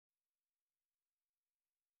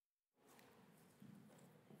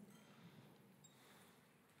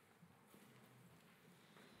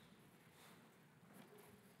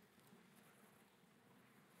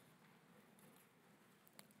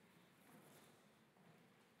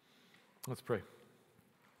Let's pray.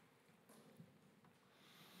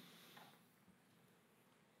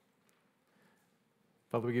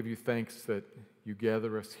 Father, we give you thanks that you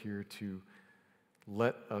gather us here to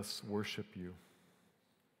let us worship you,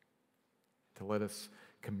 to let us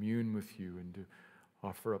commune with you and to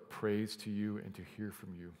offer up praise to you and to hear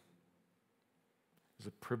from you. It's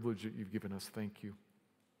a privilege that you've given us. Thank you.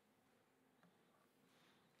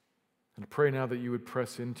 And I pray now that you would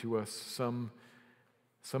press into us some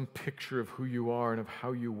picture of who you are and of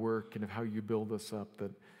how you work and of how you build us up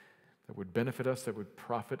that would benefit us, that would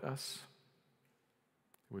profit us,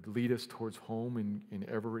 would lead us towards home in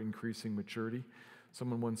ever-increasing maturity.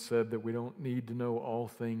 Someone once said that we don't need to know all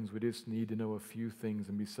things, we just need to know a few things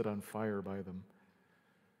and be set on fire by them.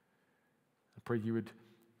 I pray you would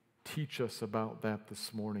teach us about that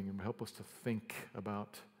this morning and help us to think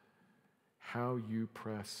about how you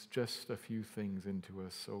press just a few things into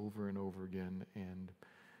us over and over again and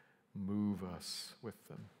move us with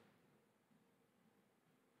them.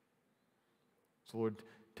 So Lord,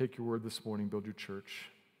 take your word this morning, build your church,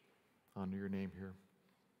 honor your name here.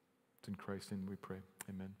 It's in Christ's name we pray.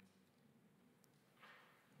 Amen.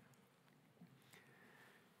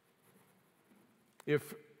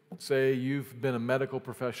 If, say, you've been a medical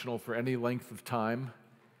professional for any length of time,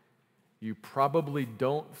 you probably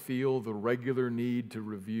don't feel the regular need to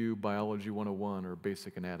review Biology 101 or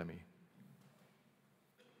Basic Anatomy.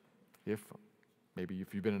 If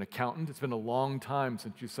you've been an accountant, it's been a long time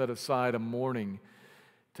since you set aside a morning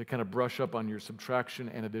to kind of brush up on your subtraction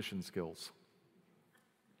and addition skills.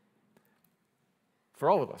 For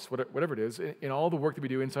all of us, whatever it is, in all the work that we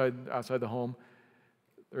do outside the home,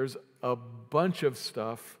 there's a bunch of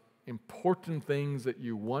stuff, important things that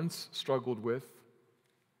you once struggled with,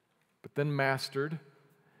 but then mastered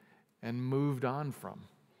and moved on from.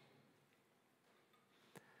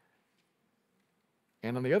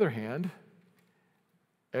 And on the other hand,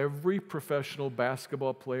 every professional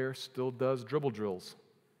basketball player still does dribble drills.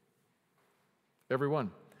 Everyone.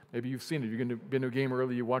 Maybe you've seen it. You've been to a game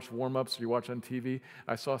early, you watch warm-ups, or you watch on TV.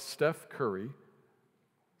 I saw Steph Curry,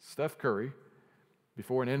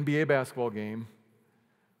 before an NBA basketball game,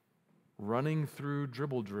 running through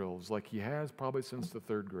dribble drills like he has probably since the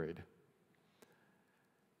third grade.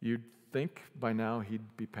 You'd think by now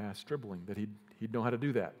he'd be past dribbling, that he'd know how to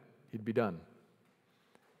do that. He'd be done.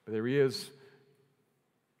 But there he is,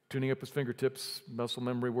 tuning up his fingertips, muscle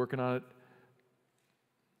memory, working on it.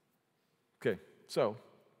 Okay, so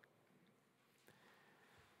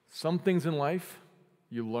some things in life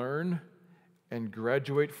you learn and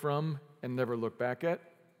graduate from and never look back at.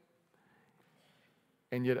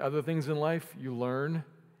 And yet other things in life you learn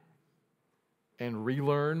and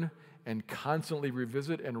relearn and constantly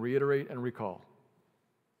revisit and reiterate and recall.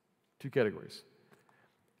 Two categories.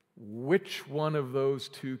 Which one of those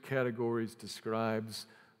two categories describes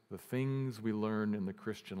the things we learn in the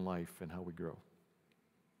Christian life and how we grow?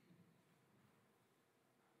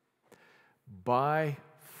 By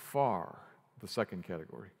far, the second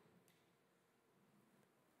category.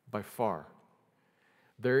 By far.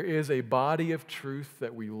 There is a body of truth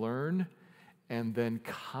that we learn and then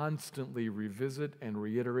constantly revisit and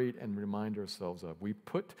reiterate and remind ourselves of. We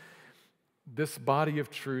put this body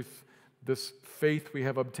of truth, this faith we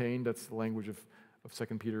have obtained, that's the language of 2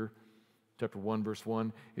 Peter chapter 1, verse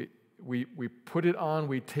 1. We put it on,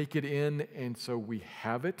 we take it in, and so we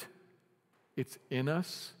have it. It's in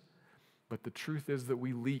us. But the truth is that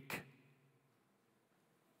we leak.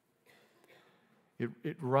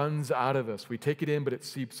 It runs out of us. We take it in, but it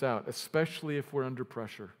seeps out, especially if we're under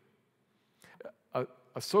pressure.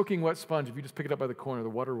 A soaking wet sponge, if you just pick it up by the corner, the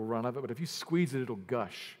water will run out of it, but if you squeeze it, it'll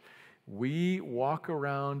gush. We walk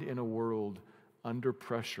around in a world under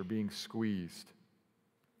pressure, being squeezed.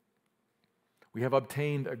 We have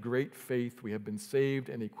obtained a great faith. We have been saved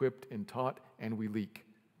and equipped and taught, and we leak.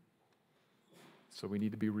 So we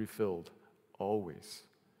need to be refilled. Always.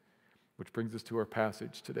 Which brings us to our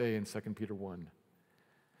passage today in 2 Peter 1.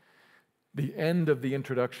 The end of the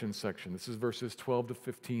introduction section. This is verses 12 to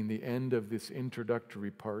 15, the end of this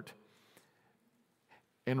introductory part.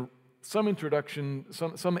 And some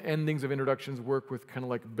endings of introductions work with kind of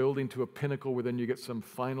like building to a pinnacle where then you get some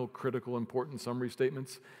final critical important summary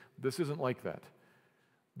statements. This isn't like that.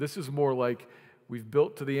 This is more like we've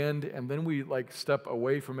built to the end and then we like step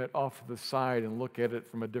away from it off the side and look at it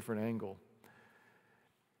from a different angle.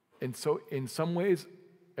 And so in some ways,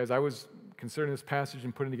 as I was considering this passage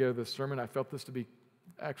and putting together this sermon, I felt this to be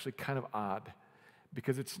actually kind of odd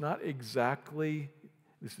because it's not exactly,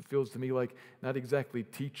 this feels to me like not exactly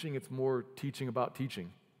teaching, it's more teaching about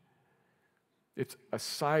teaching. It's a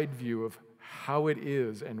side view of how it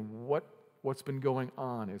is and what what's been going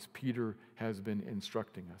on as Peter has been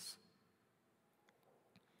instructing us.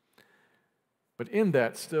 But in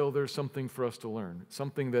that, still, there's something for us to learn,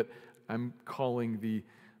 something that I'm calling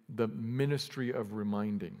the ministry of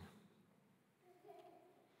reminding.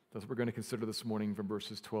 That's what we're going to consider this morning from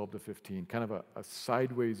verses 12 to 15, kind of a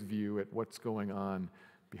sideways view at what's going on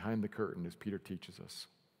behind the curtain as Peter teaches us.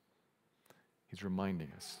 He's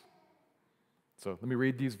reminding us. So let me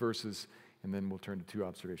read these verses, and then we'll turn to two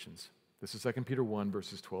observations. This is 2 Peter 1,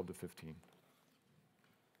 verses 12 to 15.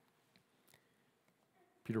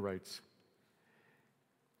 Peter writes,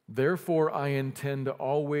 "Therefore I intend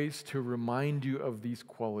always to remind you of these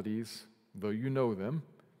qualities, though you know them,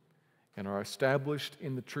 and are established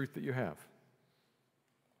in the truth that you have.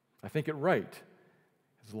 I think it right,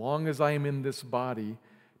 as long as I am in this body,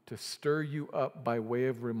 to stir you up by way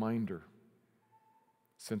of reminder,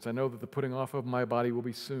 since I know that the putting off of my body will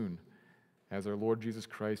be soon, as our Lord Jesus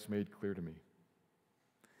Christ made clear to me.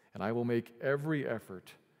 And I will make every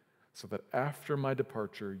effort so that after my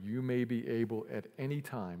departure you may be able at any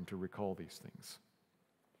time to recall these things."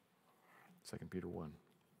 2 Peter 1.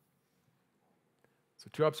 So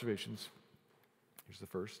two observations. Here's the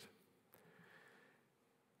first.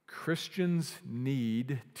 Christians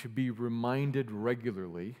need to be reminded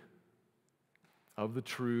regularly of the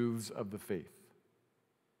truths of the faith.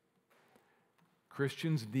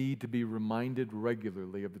 Christians need to be reminded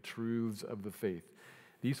regularly of the truths of the faith.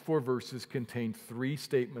 These 4 verses contain 3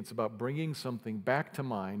 statements about bringing something back to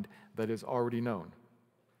mind that is already known.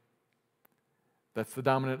 That's the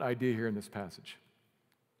dominant idea here in this passage.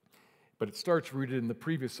 But it starts rooted in the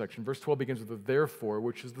previous section. Verse 12 begins with the therefore,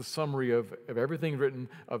 which is the summary of everything written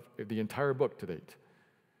of the entire book to date.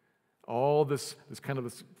 All this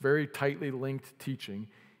very tightly linked teaching,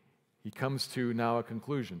 he comes to now a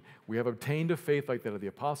conclusion. We have obtained a faith like that of the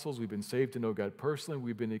apostles. We've been saved to know God personally.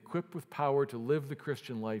 We've been equipped with power to live the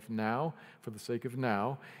Christian life now, for the sake of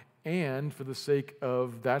now, and for the sake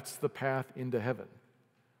of that's the path into heaven.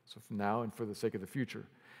 So for now and for the sake of the future.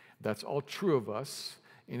 That's all true of us,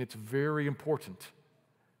 and it's very important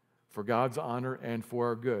for God's honor and for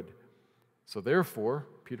our good. So therefore,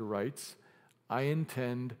 Peter writes, I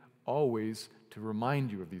intend always to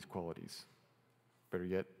remind you of these qualities. Better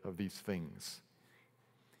yet, of these things.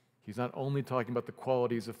 He's not only talking about the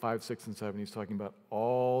qualities of 5, 6, and 7, he's talking about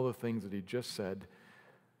all the things that he just said,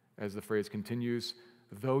 as the phrase continues,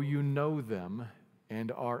 though you know them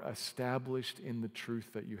and are established in the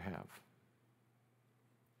truth that you have.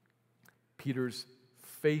 Peter's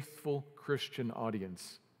faithful Christian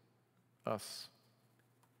audience, us,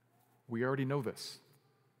 we already know this.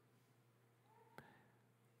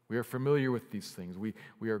 We are familiar with these things. We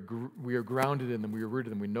are grounded in them. We are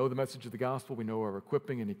rooted in them. We know the message of the gospel. We know our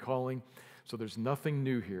equipping and calling. So there's nothing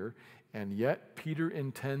new here. And yet, Peter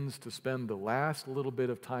intends to spend the last little bit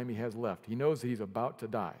of time he has left. He knows that he's about to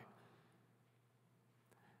die.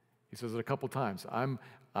 He says it a couple times. I'm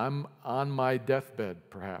on my deathbed,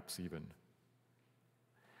 perhaps even.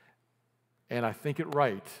 And I think it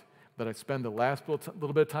right that I spend the last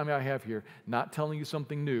little bit of time I have here not telling you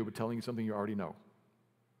something new, but telling you something you already know.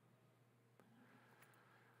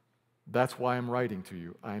 That's why I'm writing to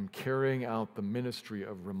you. I'm carrying out the ministry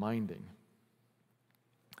of reminding.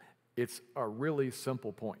 It's a really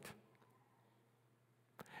simple point.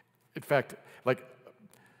 In fact, like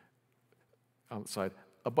outside,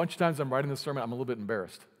 a bunch of times I'm writing this sermon, I'm a little bit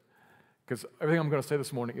embarrassed because everything I'm going to say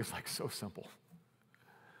this morning is like so simple.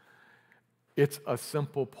 It's a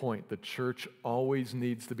simple point. The church always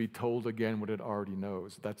needs to be told again what it already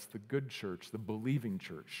knows. That's the good church, the believing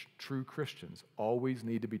church. True Christians always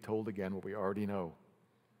need to be told again what we already know.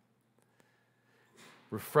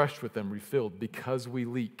 Refreshed with them, refilled, because we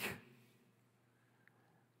leak.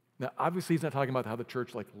 Now, obviously, he's not talking about how the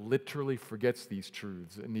church literally forgets these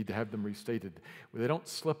truths and need to have them restated. They don't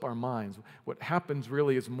slip our minds. What happens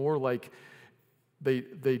really is more like they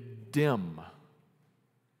dim.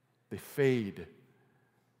 They fade.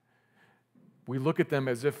 We look at them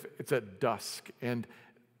as if it's at dusk, and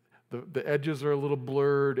the edges are a little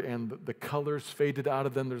blurred, and the colors faded out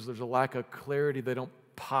of them. There's a lack of clarity. They don't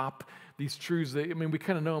pop. These truths, we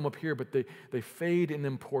kind of know them up here, but they fade in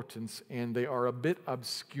importance, and they are a bit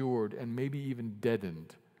obscured and maybe even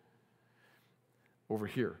deadened over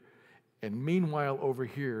here. And meanwhile, over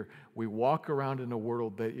here, we walk around in a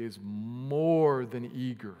world that is more than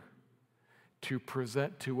eager to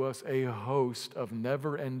present to us a host of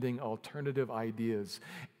never-ending alternative ideas,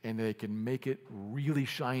 and they can make it really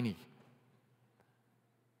shiny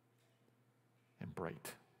and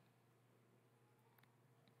bright.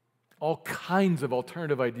 all kinds of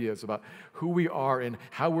alternative ideas about who we are and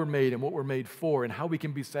how we're made and what we're made for and how we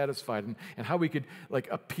can be satisfied and how we could like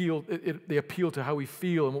they appeal to how we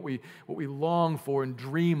feel and what we long for and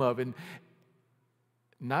dream of, and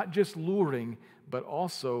not just luring, but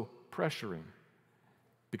also pressuring.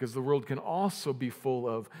 Because the world can also be full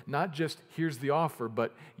of not just here's the offer,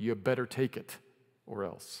 but you better take it or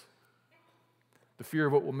else. The fear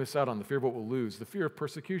of what we'll miss out on, the fear of what we'll lose, the fear of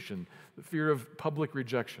persecution, the fear of public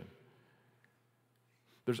rejection.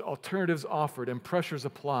 There's alternatives offered and pressures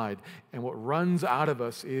applied, and what runs out of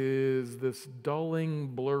us is this dulling,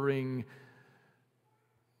 blurring,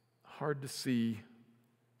 hard to see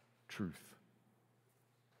truth.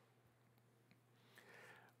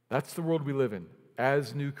 That's the world we live in,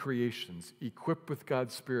 as new creations, equipped with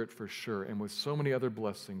God's Spirit for sure, and with so many other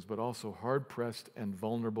blessings, but also hard-pressed and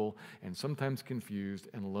vulnerable, and sometimes confused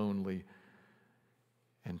and lonely,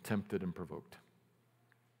 and tempted and provoked.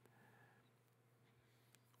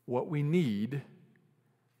 What we need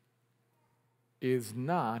is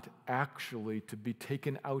not actually to be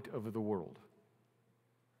taken out of the world.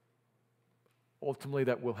 Ultimately,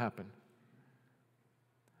 that will happen.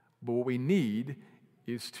 But what we need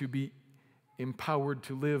is to be empowered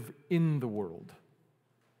to live in the world.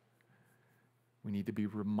 We need to be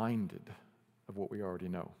reminded of what we already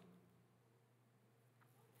know.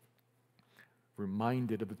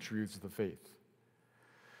 Reminded of the truths of the faith.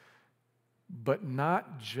 But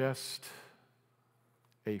not just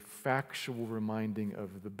a factual reminding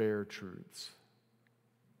of the bare truths.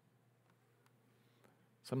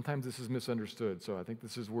 Sometimes this is misunderstood, so I think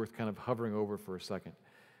this is worth kind of hovering over for a second.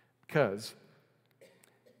 Because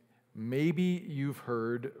maybe you've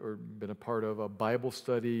heard or been a part of a Bible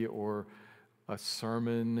study or a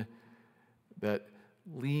sermon that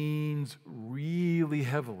leans really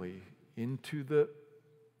heavily into the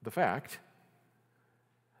fact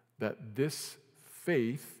that this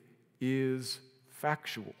faith is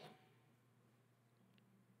factual.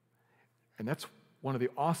 And that's one of the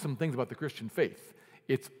awesome things about the Christian faith.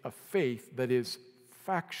 It's a faith that is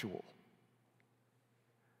factual.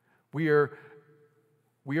 We are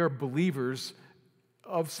believers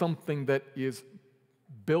of something that is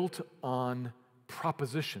built on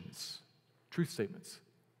propositions, truth statements,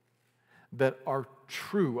 that are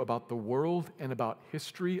true about the world and about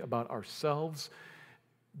history, about ourselves.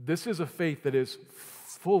 This is a faith that is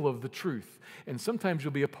full of the truth. And sometimes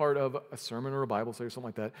you'll be a part of a sermon or a Bible study or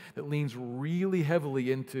something like that leans really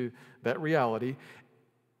heavily into that reality.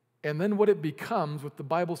 And then what it becomes, what the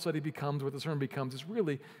Bible study becomes, what the sermon becomes, is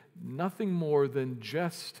really nothing more than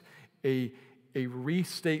just a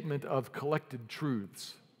restatement of collected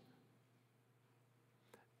truths.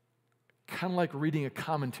 Kind of like reading a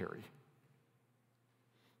commentary.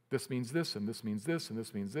 This means this, and this means this, and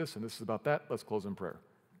this means this, and this is about that. Let's close in prayer.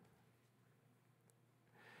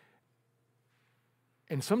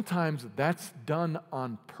 And sometimes that's done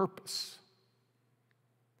on purpose.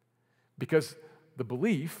 Because the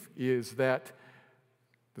belief is that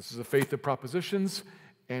this is a faith of propositions,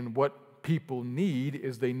 and what people need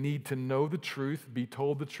is they need to know the truth, be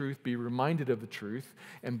told the truth, be reminded of the truth,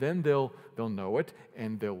 and then they'll know it,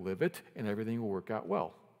 and they'll live it, and everything will work out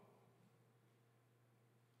well.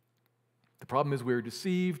 The problem is we're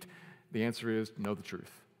deceived. The answer is know the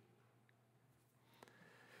truth.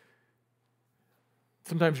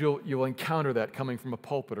 Sometimes you'll encounter that coming from a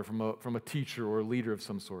pulpit or from a teacher or a leader of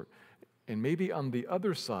some sort. And maybe on the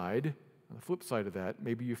other side, on the flip side of that,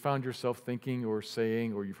 maybe you found yourself thinking or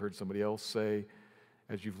saying, or you've heard somebody else say,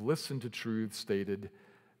 as you've listened to truth stated,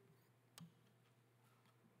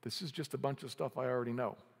 this is just a bunch of stuff I already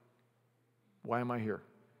know. Why am I here?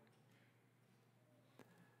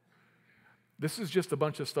 This is just a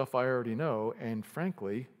bunch of stuff I already know, and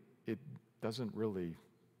frankly, it doesn't really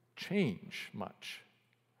change much.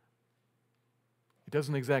 It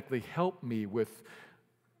doesn't exactly help me with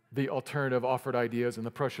the alternative offered ideas and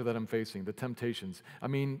the pressure that I'm facing, the temptations. I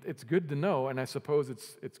mean, it's good to know, and I suppose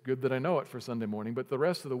it's good that I know it for Sunday morning, but the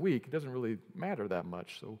rest of the week, it doesn't really matter that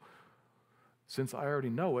much. So since I already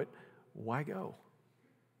know it, why go?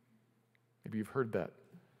 Maybe you've heard that.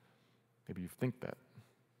 Maybe you think that.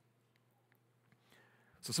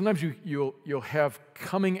 So sometimes you'll have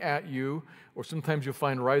coming at you, or sometimes you'll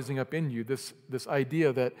find rising up in you, this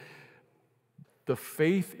idea that the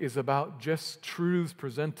faith is about just truths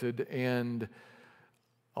presented, and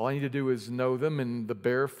all I need to do is know them, and the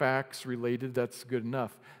bare facts related, that's good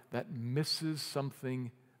enough. That misses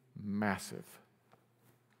something massive.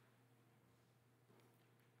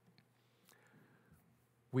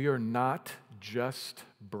 We are not just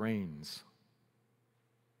brains.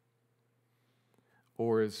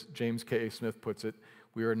 Or as James K. A. Smith puts it,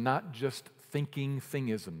 We are not just thinking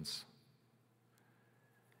thingisms.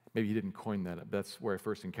 Maybe he didn't coin that. That's where I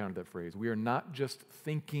first encountered that phrase. We are not just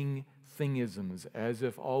thinking thingisms, as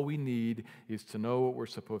if all we need is to know what we're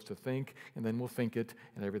supposed to think, and then we'll think it,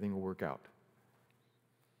 and everything will work out.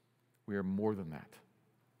 We are more than that.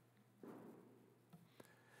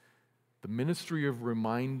 The ministry of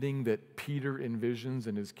reminding that Peter envisions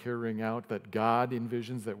and is carrying out, that God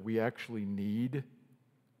envisions, that we actually need,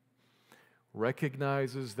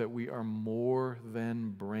 recognizes that we are more than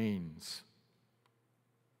brains.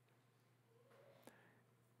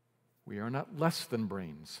 We are not less than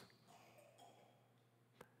brains.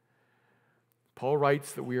 Paul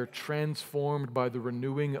writes that we are transformed by the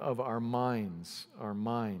renewing of our minds.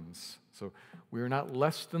 So we are not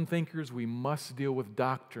less than thinkers. We must deal with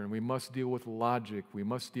doctrine. We must deal with logic. We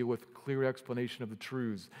must deal with clear explanation of the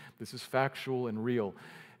truths. This is factual and real.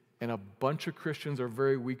 And a bunch of Christians are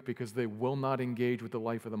very weak because they will not engage with the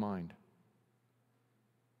life of the mind.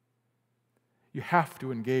 You have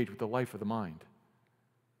to engage with the life of the mind.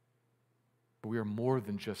 But we are more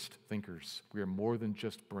than just thinkers. We are more than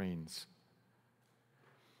just brains.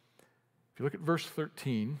 If you look at verse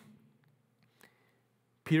 13,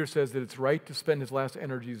 Peter says that it's right to spend his last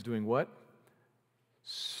energies doing what?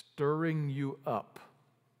 Stirring you up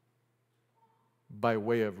by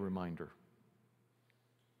way of reminder.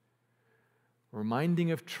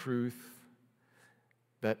 Reminding of truth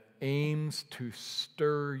that aims to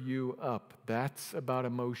stir you up. That's about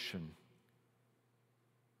emotion.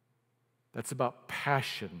 That's about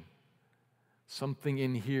passion. Something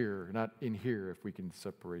in here, not in here, if we can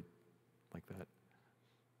separate like that.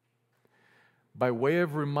 By way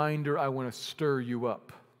of reminder, I want to stir you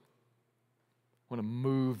up. I want to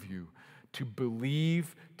move you to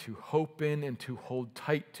believe, to hope in, and to hold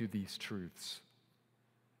tight to these truths.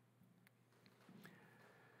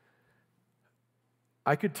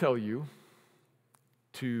 I could tell you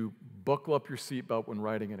to buckle up your seatbelt when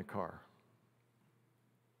riding in a car.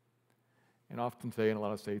 And often today in a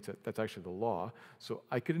lot of states, that's actually the law. So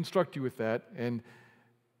I could instruct you with that and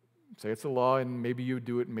say it's the law, and maybe you would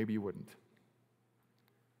do it and maybe you wouldn't.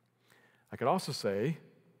 I could also say,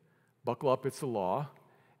 buckle up, it's the law,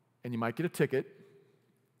 and you might get a ticket,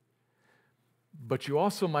 but you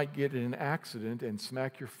also might get in an accident and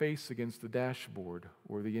smack your face against the dashboard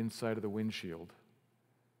or the inside of the windshield.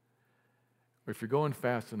 Or if you're going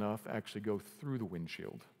fast enough, actually go through the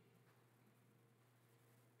windshield.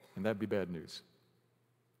 And that'd be bad news.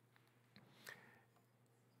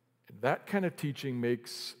 That kind of teaching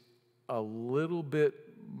makes a little bit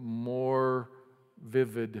more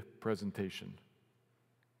vivid presentation.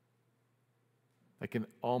 I can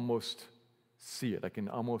almost see it. I can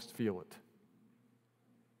almost feel it.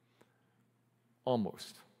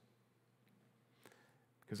 Almost.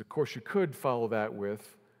 Because, of course, you could follow that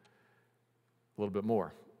with a little bit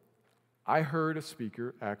more. I heard a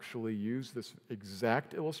speaker actually use this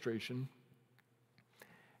exact illustration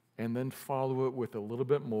and then follow it with a little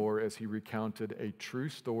bit more as he recounted a true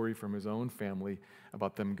story from his own family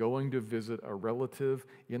about them going to visit a relative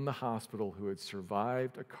in the hospital who had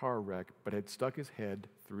survived a car wreck but had stuck his head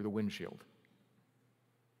through the windshield.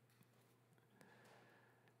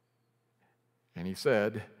 And he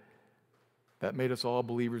said, that made us all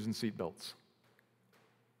believers in seatbelts.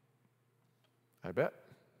 I bet.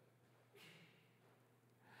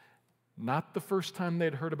 Not the first time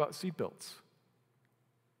they'd heard about seatbelts.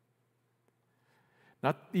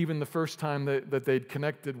 Not even the first time that they'd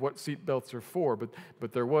connected what seatbelts are for,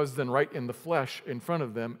 but there was then right in the flesh in front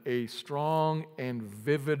of them a strong and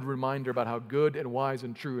vivid reminder about how good and wise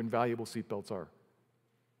and true and valuable seatbelts are.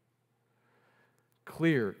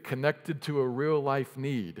 Clear, connected to a real life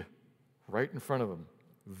need right in front of them.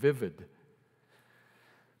 Vivid.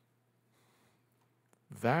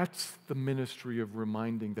 That's the ministry of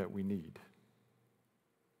reminding that we need.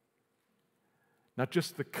 Not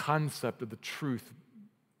just the concept of the truth,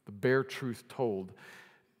 the bare truth told,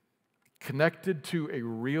 connected to a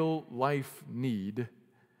real life need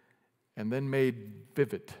and then made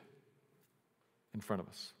vivid in front of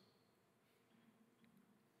us.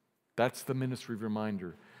 That's the ministry of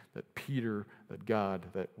reminder that Peter, that God,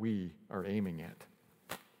 that we are aiming at.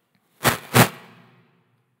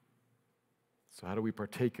 So how do we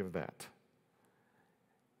partake of that?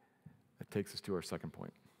 That takes us to our second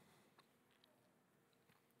point.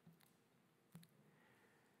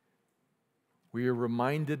 We are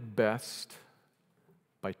reminded best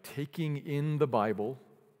by taking in the Bible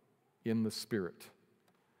in the Spirit.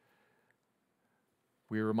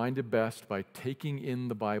 We are reminded best by taking in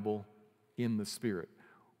the Bible in the Spirit.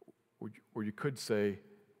 Or you could say,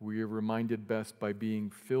 we are reminded best by being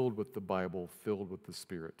filled with the Bible, filled with the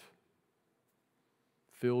Spirit.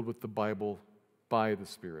 Filled with the Bible by the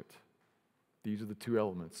Spirit. These are the two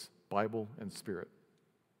elements, Bible and Spirit.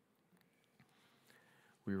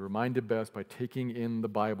 We are reminded best by taking in the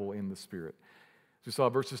Bible in the Spirit. So we saw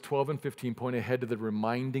verses 12 and 15 point ahead to the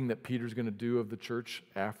reminding that Peter's going to do of the church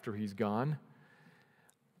after he's gone.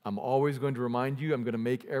 I'm always going to remind you, I'm going to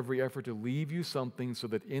make every effort to leave you something so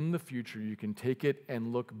that in the future you can take it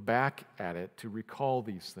and look back at it to recall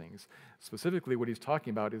these things. Specifically, what he's talking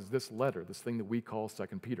about is this letter, this thing that we call 2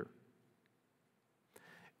 Peter.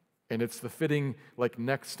 And it's the fitting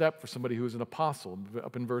next step for somebody who is an apostle.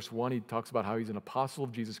 Up in verse 1, he talks about how he's an apostle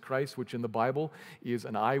of Jesus Christ, which in the Bible is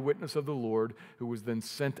an eyewitness of the Lord who was then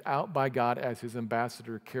sent out by God as his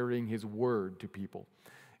ambassador carrying his word to people.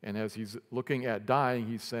 And as he's looking at dying,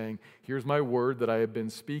 he's saying, here's my word that I have been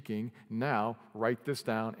speaking. Now write this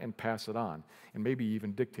down and pass it on. And maybe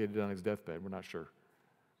even dictate it on his deathbed. We're not sure.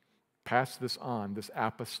 Pass this on, this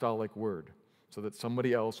apostolic word, so that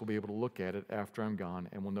somebody else will be able to look at it after I'm gone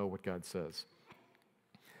and will know what God says.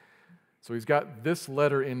 So he's got this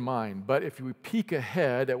letter in mind. But if we peek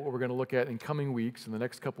ahead at what we're going to look at in coming weeks, in the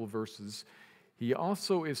next couple of verses, he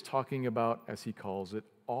also is talking about, as he calls it,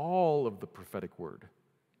 all of the prophetic word.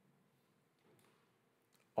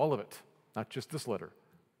 All of it, not just this letter.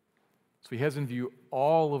 So he has in view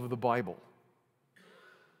all of the Bible.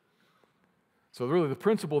 So really the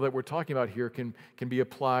principle that we're talking about here can be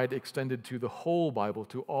applied, extended to the whole Bible,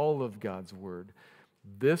 to all of God's Word.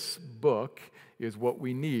 This book is what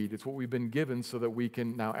we need. It's what we've been given so that we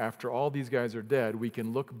can, now after all these guys are dead, we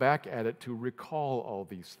can look back at it to recall all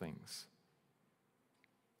these things.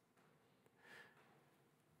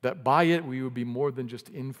 That by it we would be more than just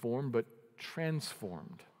informed, but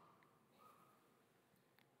transformed.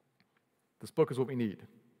 This book is what we need.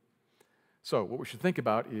 So what we should think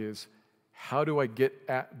about is, how do I get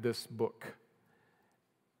at this book? And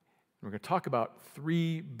we're going to talk about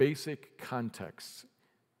three basic contexts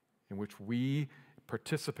in which we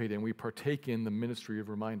participate in, we partake in the ministry of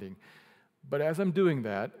reminding. But as I'm doing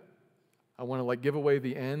that, I want to give away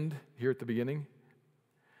the end here at the beginning.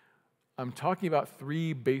 I'm talking about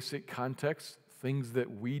three basic contexts, things that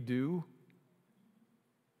we do.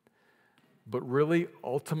 But really,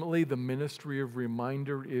 ultimately, the ministry of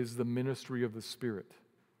reminder is the ministry of the Spirit.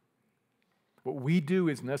 What we do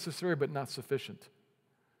is necessary but not sufficient.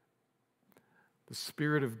 The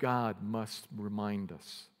Spirit of God must remind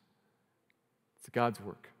us. It's God's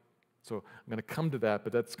work. So I'm going to come to that,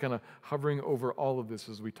 but that's kind of hovering over all of this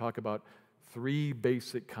as we talk about three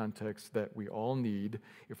basic contexts that we all need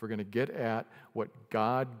if we're going to get at what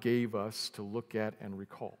God gave us to look at and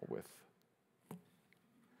recall with.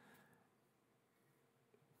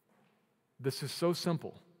 This is so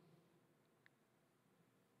simple.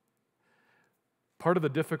 Part of the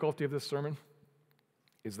difficulty of this sermon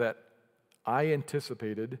is that I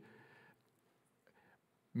anticipated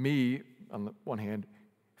me, on the one hand,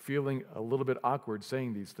 feeling a little bit awkward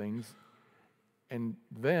saying these things, and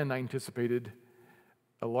then I anticipated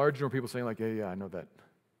a large number of people saying yeah, I know that.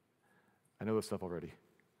 I know this stuff already.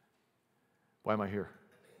 Why am I here?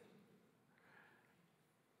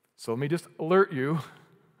 So let me just alert you.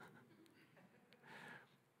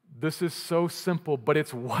 This is so simple, but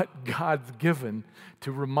it's what God's given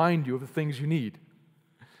to remind you of the things you need.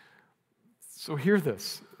 So hear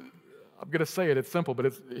this. I'm going to say it. It's simple,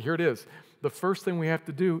 but here it is. The first thing we have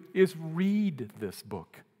to do is read this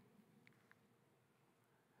book.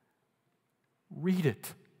 Read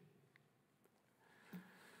it.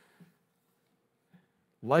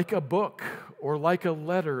 Like a book, or like a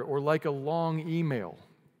letter, or like a long email.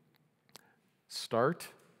 Start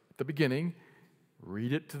at the beginning.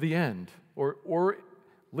 Read it to the end, or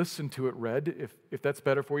listen to it read, if that's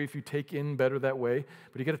better for you, if you take in better that way.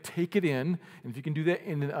 But you got to take it in, and if you can do that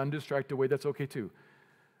in an undistracted way, that's okay too.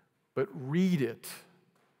 But read it,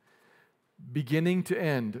 beginning to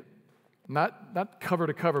end, not cover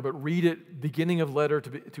to cover, but read it beginning of letter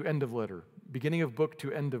to end of letter, beginning of book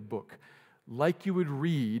to end of book, like you would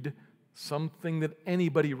read something that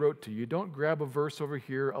anybody wrote to you. Don't grab a verse over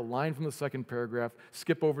here, a line from the second paragraph,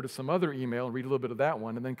 skip over to some other email and read a little bit of that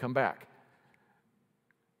one, and then come back.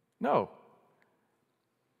 No.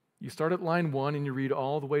 You start at line 1 and you read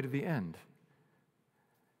all the way to the end.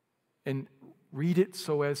 And read it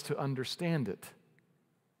so as to understand it.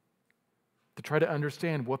 To try to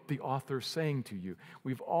understand what the author's saying to you.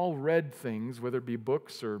 We've all read things, whether it be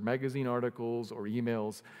books or magazine articles or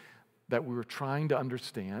emails, that we were trying to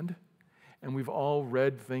understand. And we've all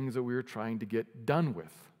read things that we were trying to get done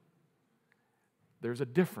with. There's a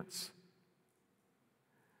difference.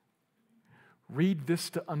 read this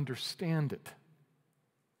to understand it.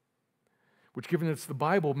 Which, given it's the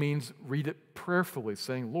Bible, means read it prayerfully,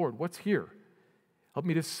 saying, Lord, what's here? Help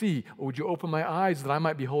me to see. Or would you open my eyes that I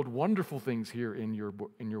might behold wonderful things here in your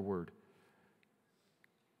word?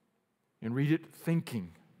 And read it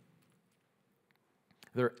thinking.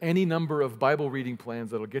 There are any number of Bible reading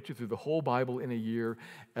plans that will get you through the whole Bible in a year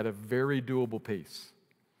at a very doable pace.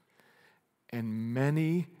 And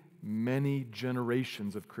many, many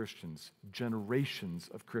generations of Christians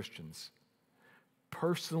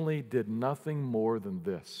personally did nothing more than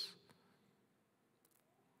this.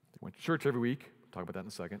 They went to church every week. We'll talk about that in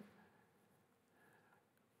a second.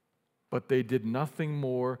 But they did nothing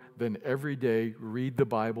more than every day read the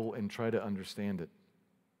Bible and try to understand it.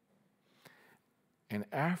 And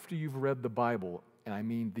after you've read the Bible, and I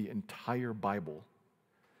mean the entire Bible,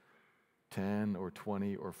 10 or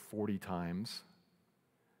 20 or 40 times,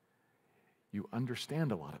 you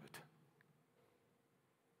understand a lot of it.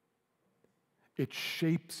 It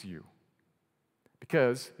shapes you.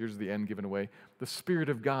 Because, here's the end given away, the Spirit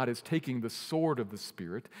of God is taking the sword of the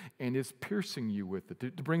Spirit and is piercing you with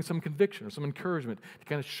it to bring some conviction or some encouragement, to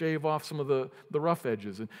kind of shave off some of the rough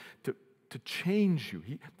edges and to change you.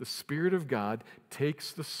 The Spirit of God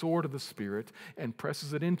takes the sword of the Spirit and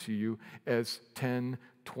presses it into you as 10,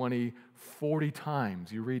 20, 40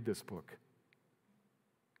 times you read this book.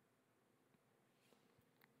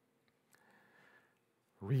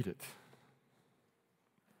 Read it.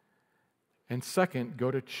 And second,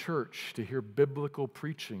 go to church to hear biblical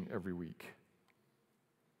preaching every week.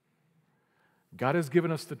 God has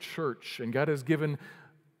given us the church, and God has given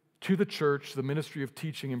to the church the ministry of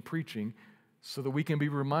teaching and preaching so that we can be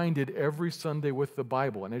reminded every Sunday with the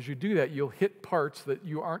Bible. And as you do that, you'll hit parts that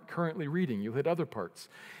you aren't currently reading. You'll hit other parts.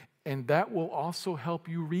 And that will also help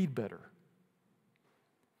you read better.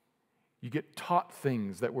 You get taught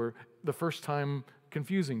things that were the first time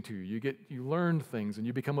confusing to you. You learn things and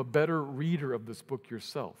you become a better reader of this book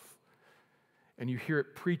yourself. And you hear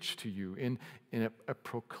it preached to you in a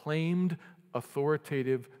proclaimed,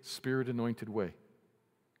 authoritative, Spirit-anointed way.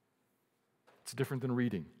 It's different than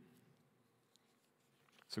reading.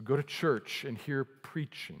 So go to church and hear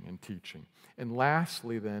preaching and teaching. And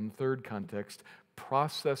lastly then, third context,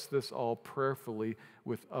 process this all prayerfully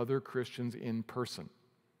with other Christians in person,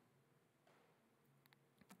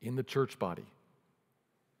 in the church body.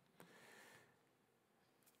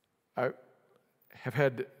 I have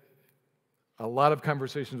had a lot of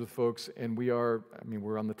conversations with folks, and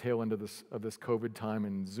we're on the tail end of this COVID time,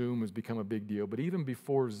 and Zoom has become a big deal. But even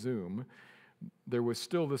before Zoom, there was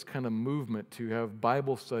still this kind of movement to have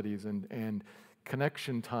Bible studies and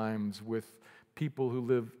connection times with people who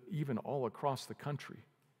live even all across the country.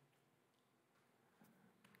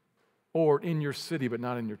 Or in your city, but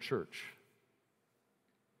not in your church.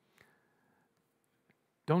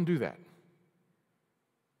 Don't do that.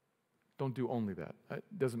 Don't do only that. It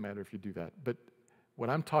doesn't matter if you do that. But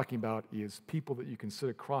what I'm talking about is people that you can sit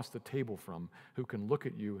across the table from, who can look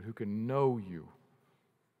at you and who can know you.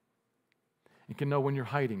 And can know when you're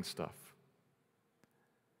hiding stuff.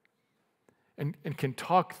 And can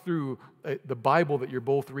talk through the Bible that you're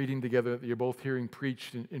both reading together, that you're both hearing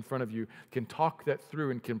preached in front of you, can talk that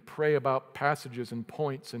through and can pray about passages and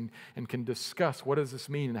points and can discuss what does this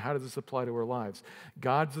mean and how does this apply to our lives.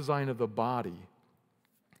 God's design of the body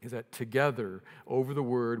is that together, over the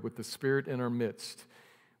Word, with the Spirit in our midst,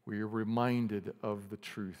 we are reminded of the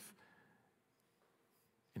truth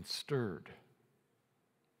and stirred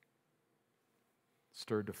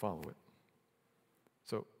to follow it.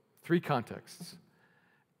 So, 3 contexts,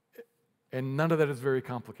 and none of that is very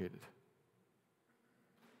complicated.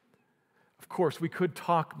 Of course, we could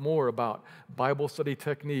talk more about Bible study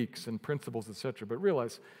techniques and principles, etc., but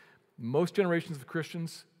realize most generations of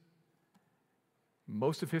Christians,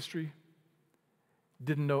 most of history,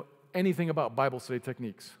 didn't know anything about Bible study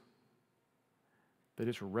techniques. They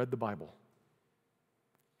just read the Bible.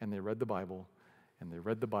 And they read the Bible, and they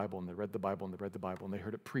read the Bible, and they read the Bible, and they read the Bible, and they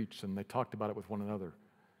heard it preached, and they talked about it with one another.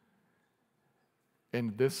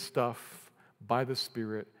 And this stuff, by the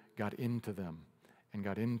Spirit, got into them, and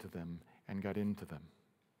got into them, and got into them.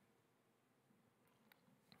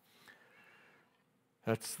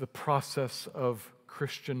 That's the process of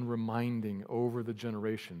Christian reminding over the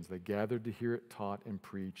generations. They gathered to hear it taught and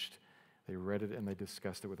preached. They read it and they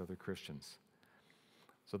discussed it with other Christians.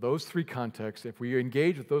 So those 3 contexts, if we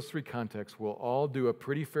engage with those 3 contexts, we'll all do a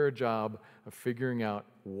pretty fair job of figuring out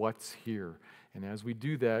what's here. And as we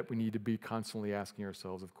do that, we need to be constantly asking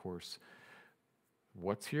ourselves, of course,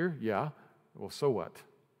 what's here? Yeah. Well, so what?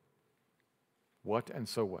 What and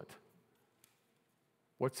so what?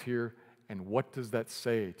 What's here and what does that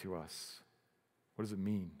say to us What does it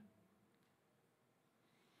mean?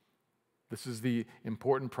 This is the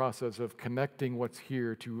important process of connecting what's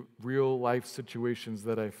here to real life situations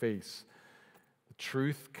that I face. The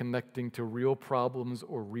truth connecting to real problems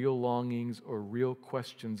or real longings or real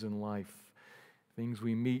questions in life. Things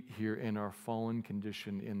we meet here in our fallen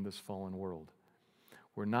condition in this fallen world.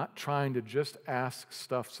 We're not trying to just ask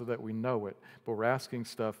stuff so that we know it, but we're asking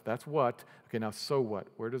stuff, that's what. Okay, now so what?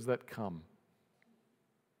 Where does that come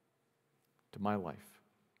to my life?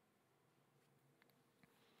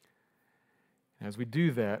 And as we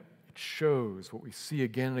do that, it shows what we see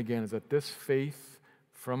again and again is that this faith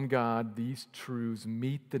from God, these truths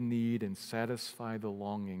meet the need and satisfy the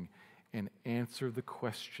longing and answer the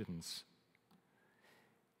questions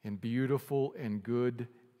in beautiful and good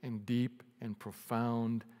and deep and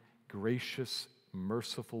profound, gracious,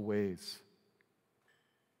 merciful ways.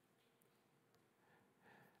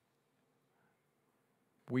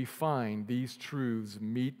 We find these truths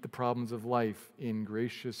meet the problems of life in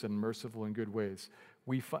gracious and merciful and good ways.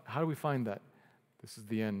 How do we find that? This is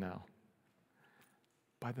the end now.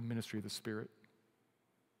 By the ministry of the Spirit.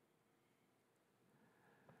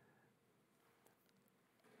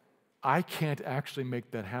 I can't actually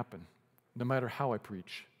make that happen, no matter how I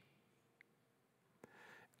preach.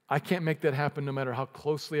 I can't make that happen no matter how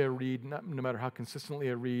closely I read, no matter how consistently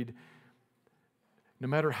I read, no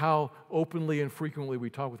matter how openly and frequently we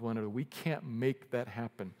talk with one another. We can't make that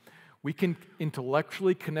happen. We can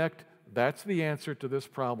intellectually connect, that's the answer to this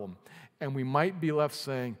problem. And we might be left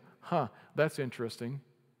saying, that's interesting.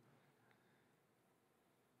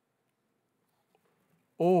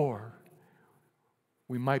 Or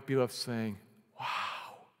we might be left saying,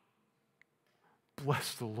 wow,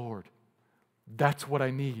 bless the Lord. That's what I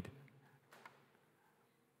need.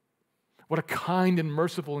 What a kind and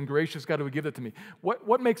merciful and gracious God who would give that to me.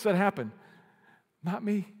 What makes that happen? Not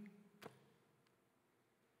me.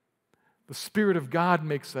 The Spirit of God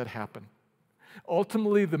makes that happen.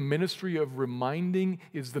 Ultimately, the ministry of reminding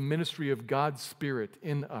is the ministry of God's Spirit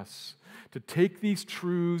in us. To take these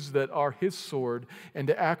truths that are His sword and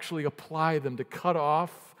to actually apply them, to cut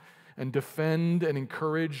off and defend and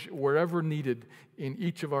encourage wherever needed in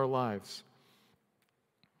each of our lives.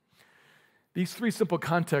 These three simple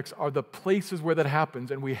contexts are the places where that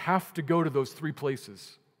happens, and we have to go to those three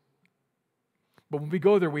places. But when we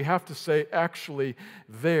go there, we have to say, actually,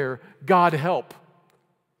 there, God help.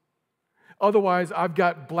 Otherwise, I've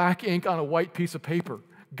got black ink on a white piece of paper.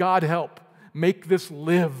 God help. Make this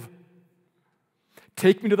live.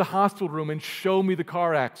 Take me to the hospital room and show me the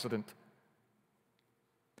car accident.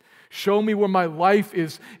 Show me where my life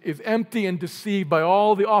is empty and deceived by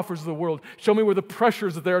all the offers of the world. Show me where the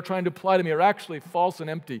pressures that they are trying to apply to me are actually false and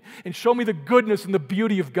empty. And show me the goodness and the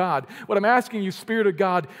beauty of God. What I'm asking you, Spirit of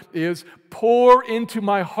God, is pour into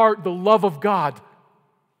my heart the love of God.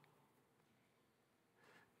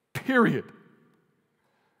 Period.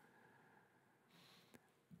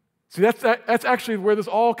 See, that's actually where this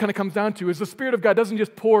all kind of comes down to, is the Spirit of God doesn't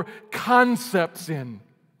just pour concepts in.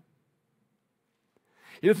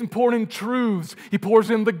 He doesn't pour in truths. He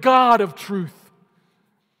pours in the God of truth.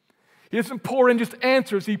 He doesn't pour in just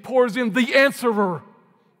answers. He pours in the answerer.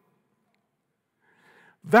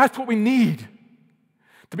 That's what we need.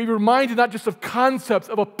 To be reminded not just of concepts,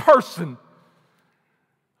 of a person,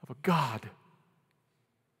 of a God.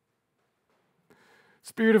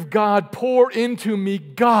 Spirit of God, pour into me,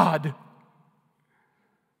 God.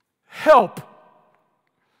 Help.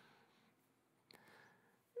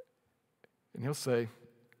 And He'll say,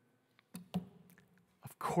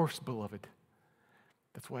 of course, beloved.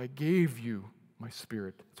 That's why I gave you my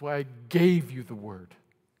Spirit. That's why I gave you the Word.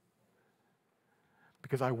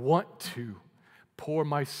 Because I want to pour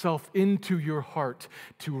myself into your heart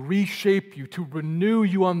to reshape you, to renew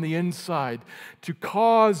you on the inside, to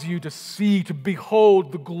cause you to see, to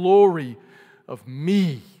behold the glory of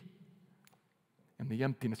me and the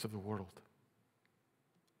emptiness of the world.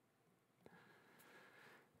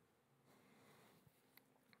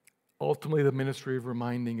 Ultimately, the ministry of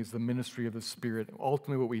reminding is the ministry of the Spirit.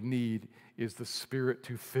 Ultimately, what we need is the Spirit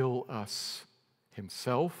to fill us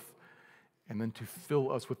Himself, and then to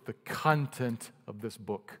fill us with the content of this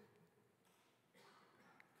book.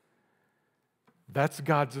 That's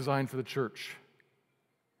God's design for the church.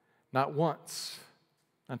 Not once,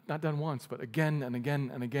 not done once, but again and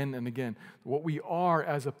again and again and again. What we are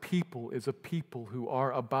as a people is a people who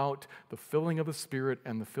are about the filling of the Spirit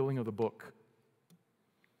and the filling of the book.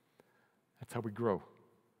 That's how we grow.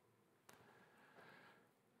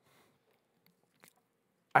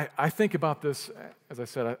 I think about this, as I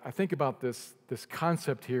said, I think about this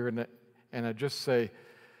concept here, and I just say,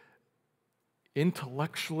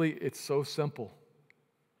 intellectually, it's so simple.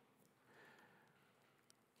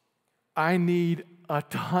 I need a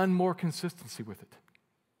ton more consistency with it.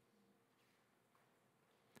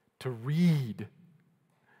 To read,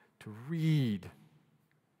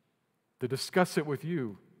 to discuss it with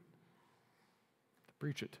you, to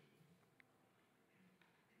preach it.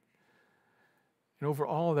 And over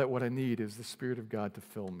all of that, what I need is the Spirit of God to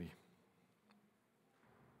fill me.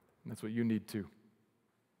 And that's what you need too.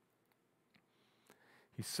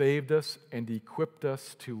 He saved us and equipped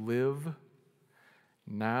us to live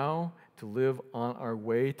now, to live on our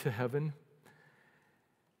way to heaven.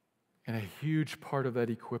 And a huge part of that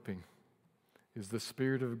equipping is the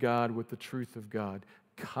Spirit of God with the truth of God,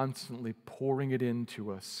 constantly pouring it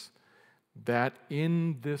into us, that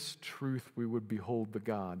in this truth we would behold the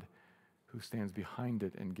God who stands behind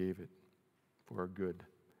it and gave it for our good,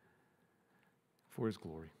 for His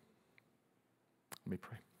glory. Let me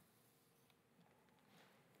pray.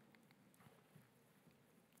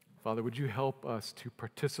 Father, would you help us to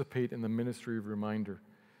participate in the ministry of reminder?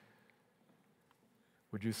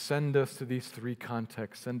 Would you send us to these three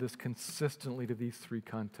contexts, send us consistently to these three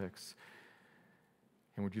contexts,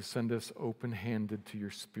 and would you send us open-handed to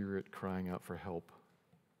your Spirit crying out for help?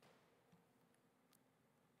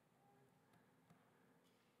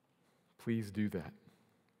 Please do that.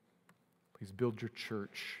 Please build your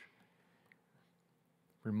church.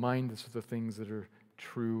 Remind us of the things that are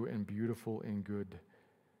true and beautiful and good,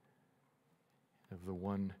 of the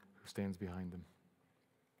one who stands behind them.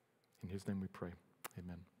 In His name we pray.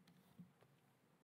 Amen.